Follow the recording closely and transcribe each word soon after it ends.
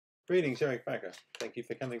Greetings, Eric Bakker. Thank you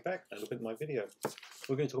for coming back and look at my video.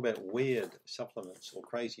 We're going to talk about weird supplements or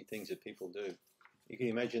crazy things that people do. You can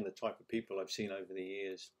imagine the type of people I've seen over the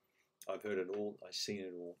years. I've heard it all, I've seen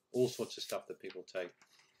it all sorts of stuff that people take.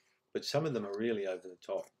 But some of them are really over the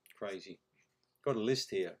top, crazy. Got a list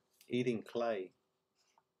here. Eating clay.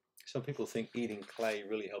 Some people think eating clay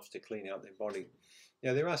really helps to clean out their body.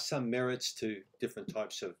 Now, there are some merits to different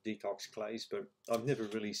types of detox clays, but I've never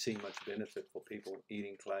really seen much benefit for people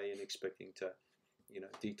eating clay and expecting to,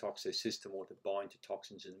 detox their system or to bind to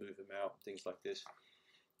toxins and move them out, things like this.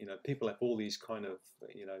 People have all these kind of,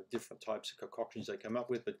 different types of concoctions they come up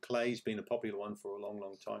with, but clay's been a popular one for a long,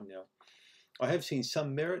 long time now. I have seen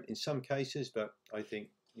some merit in some cases, but I think,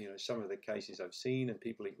 some of the cases I've seen, and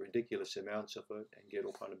people eat ridiculous amounts of it and get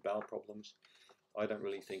all kind of bowel problems. I don't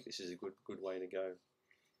really think this is a good way to go.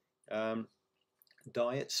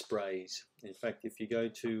 Diet sprays. In fact, if you go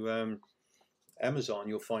to Amazon,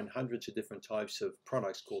 you'll find hundreds of different types of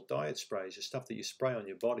products called diet sprays. The stuff that you spray on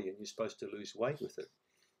your body and you're supposed to lose weight with it.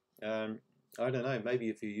 I don't know, maybe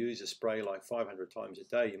if you use a spray like 500 times a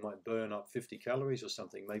day, you might burn up 50 calories or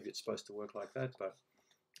something. Maybe it's supposed to work like that, but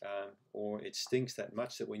or it stinks that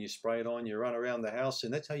much that when you spray it on, you run around the house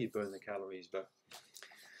and that's how you burn the calories. But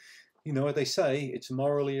you know what they say, it's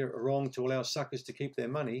morally wrong to allow suckers to keep their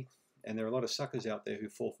money, and there are a lot of suckers out there who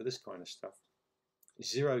fall for this kind of stuff.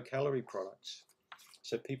 0-calorie products.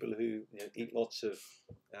 So people who eat lots of,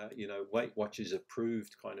 Weight Watchers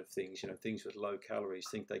approved kind of things, things with low calories,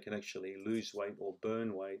 think they can actually lose weight or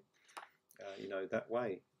burn weight, that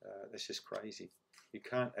way. That's just crazy. You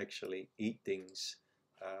can't actually eat things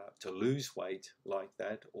to lose weight like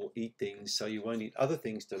that, or eat things so you won't eat other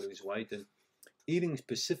things to lose weight. And eating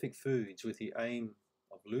specific foods with the aim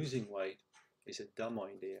of losing weight is a dumb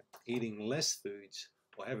idea. Eating less foods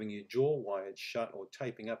or having your jaw wired shut or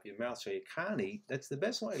taping up your mouth so you can't eat, that's the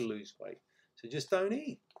best way to lose weight. So just don't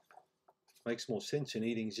eat. Makes more sense in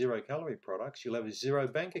eating 0-calorie products. You'll have a 0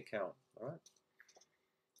 bank account. All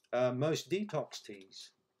right. Most detox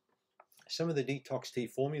teas. Some of the detox tea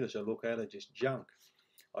formulas I look at are just junk.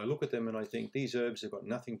 I look at them and I think these herbs have got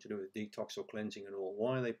nothing to do with detox or cleansing at all.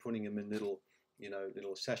 Why are they putting them in little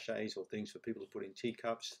sachets or things for people to put in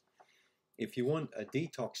teacups? If you want a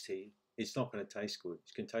detox tea, it's not going to taste good.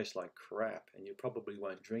 It's going to taste like crap and you probably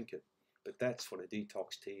won't drink it. But that's what a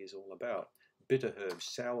detox tea is all about. Bitter herbs,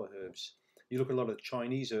 sour herbs. You look at a lot of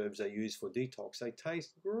Chinese herbs they use for detox, they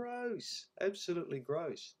taste gross, absolutely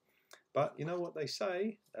gross. But you know what they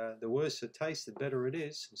say, the worse it tastes, the better it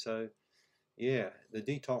is. So yeah, the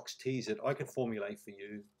detox teas that I could formulate for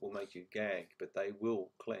you will make you gag, but they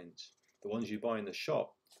will cleanse. The ones you buy in the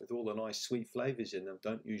shop with all the nice sweet flavors in them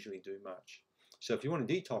don't usually do much. So if you want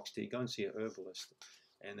a detox tea, go and see a herbalist.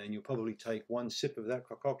 And then you'll probably take one sip of that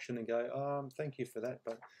concoction and go, thank you for that,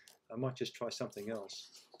 but I might just try something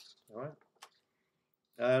else. All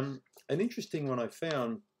right. An interesting one I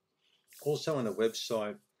found also on a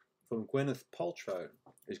website from Gwyneth Paltrow.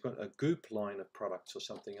 He's got a Goop line of products or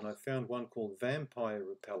something, and I found one called Vampire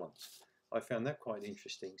Repellent. I found that quite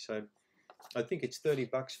interesting. So I think it's $30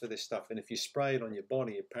 for this stuff, and if you spray it on your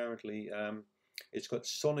body, apparently it's got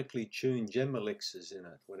sonically tuned gem elixirs in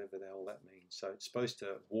it, whatever the hell that means. So it's supposed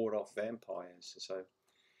to ward off vampires. So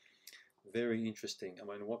very interesting. I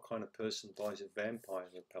mean, what kind of person buys a vampire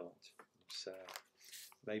repellent? It's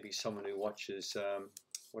maybe someone who watches,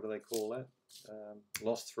 what do they call that?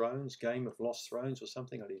 Lost Thrones, Game of Lost Thrones or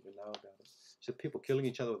something. I don't even know about it. So people killing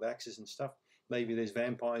each other with axes and stuff. Maybe there's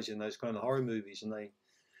vampires in those kind of horror movies and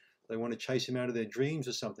they want to chase them out of their dreams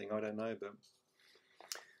or something. I don't know. But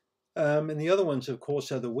and the other ones, of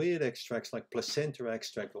course, are the weird extracts like placenta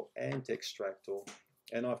extract or ant extract.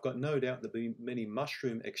 And I've got no doubt there'll be many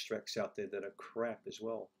mushroom extracts out there that are crap as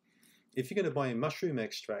well. If you're going to buy a mushroom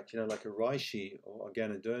extract, like a reishi or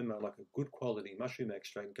Ganoderma, like a good quality mushroom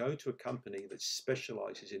extract, go to a company that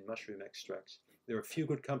specializes in mushroom extracts. There are a few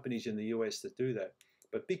good companies in the US that do that.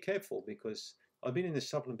 But be careful, because I've been in the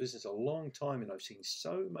supplement business a long time and I've seen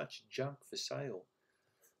so much junk for sale.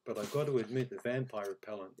 But I've got to admit the Vampire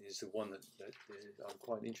Repellent is the one that I'm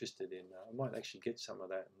quite interested in. I might actually get some of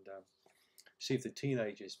that and see if the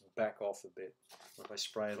teenagers back off a bit if I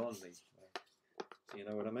spray it on me. You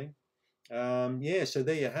know what I mean? Yeah, so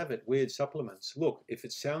there you have it, weird supplements. Look, if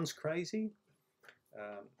it sounds crazy,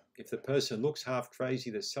 if the person looks half crazy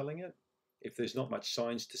that's selling it, if there's not much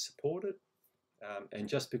science to support it, and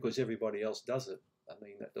just because everybody else does it, I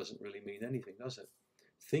mean, that doesn't really mean anything, does it?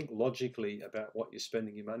 Think logically about what you're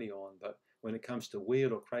spending your money on, but when it comes to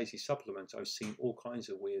weird or crazy supplements, I've seen all kinds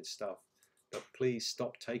of weird stuff. But please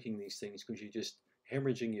stop taking these things, because you're just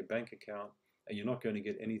hemorrhaging your bank account and you're not going to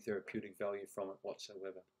get any therapeutic value from it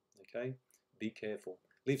whatsoever. Okay, be careful.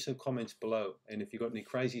 Leave some comments below, and if you've got any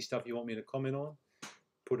crazy stuff you want me to comment on,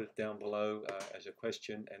 put it down below as a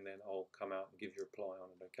question, and then I'll come out and give you a reply on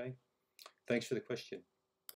it. Okay, thanks for the question.